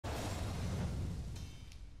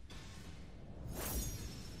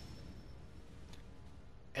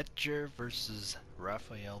Etchir versus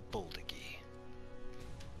Raphaell Boldaggi.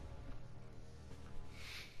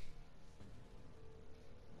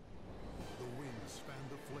 The winds fan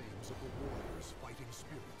the flames of the warriors' fighting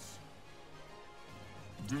spirits.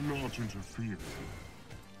 Do not interfere.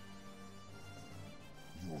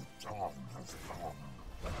 Your time has come.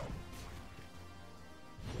 Battle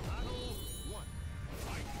 1.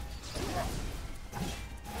 Fight!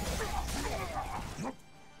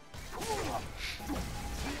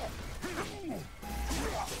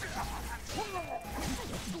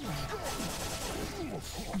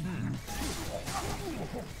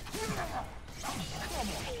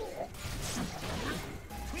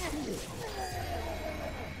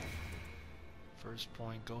 First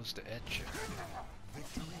point goes to Etchir.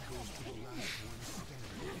 Victory goes to the last one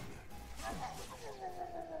standing.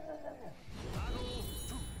 Battle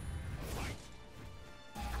 2. Fight!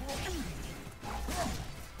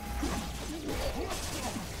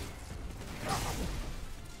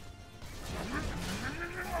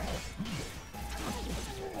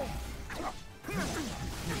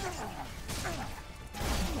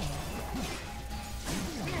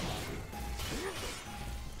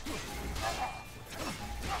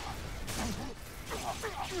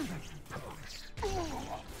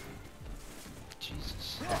 Jesus.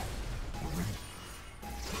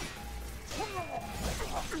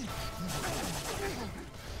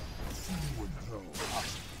 See you in hell.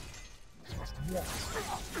 Just once.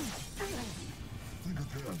 Think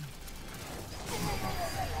again.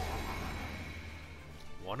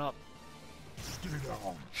 One up. Stay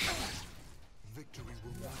down. Victory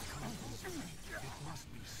will not come easily. It must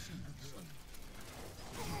be seized.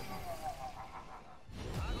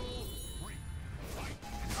 Battle 3. Fight!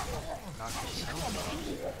 Knock his helmet off.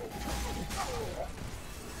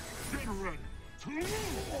 Get ready.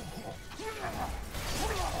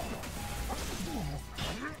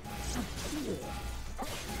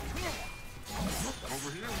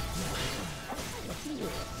 Over here.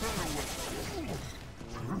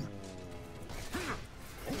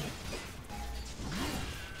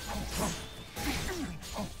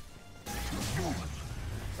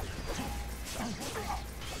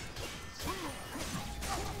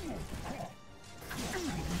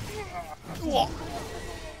 Whoa.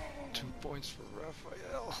 2 points for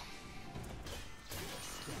Raphaell.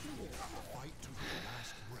 Fight to the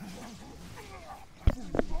last breath.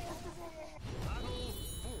 Battle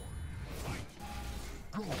 4. Fight!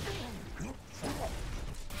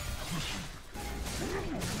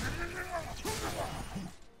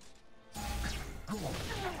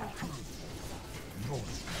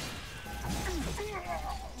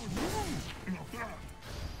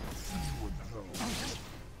 See you in hell.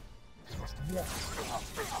 Just once.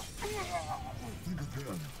 Think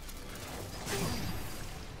again.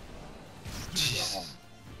 Jesus.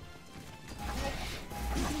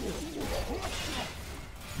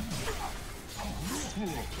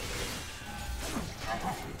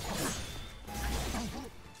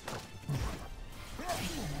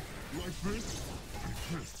 Like this? Like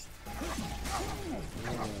this.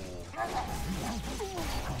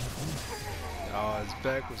 Oh, his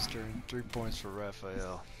back was turned. 3 points for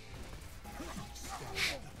Raphaell.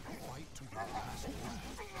 Fight to the last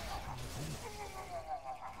breath.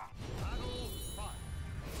 Battle 5.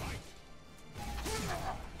 Fight!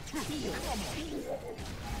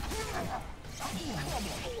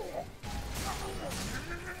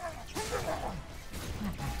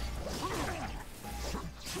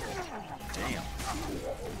 Damn.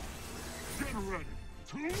 Get ready.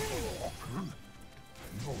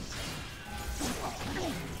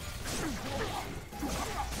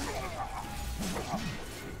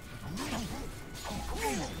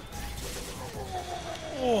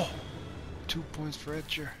 Oh, 2 points for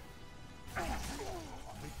Etchir.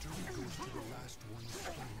 Victory goes to the last one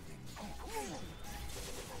standing.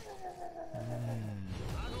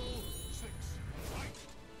 Battle 6. Fight!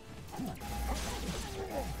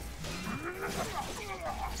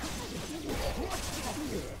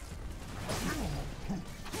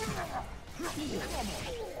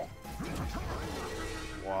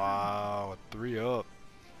 Wow, 3 up.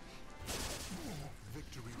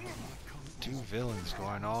 Victory will not come 2 villains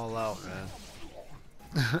going all out, man.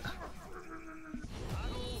 Battle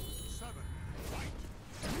 7. Fight!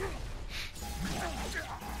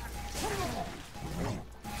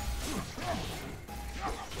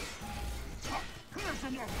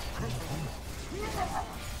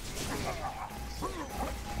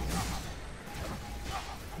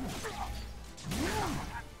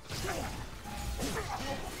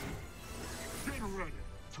 Get ready.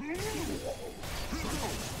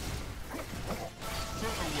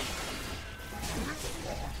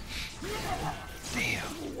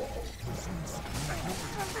 Damn.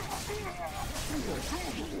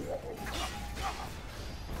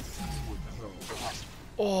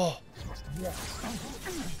 Oh.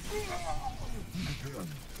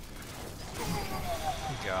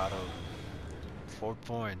 Got him. 4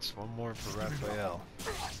 points. One more for Raphaell.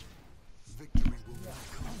 Victory will not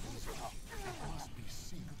come easily. It must be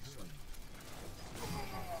seeked.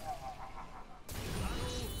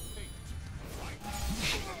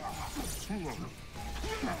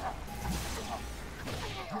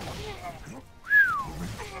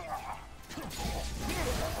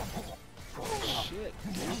 Shit.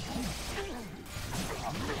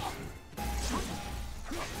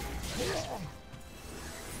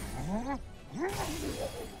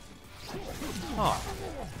 Huh.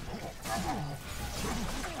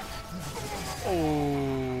 Oh.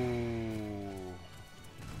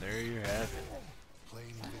 There you have it.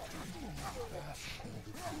 Plain victory. Fast and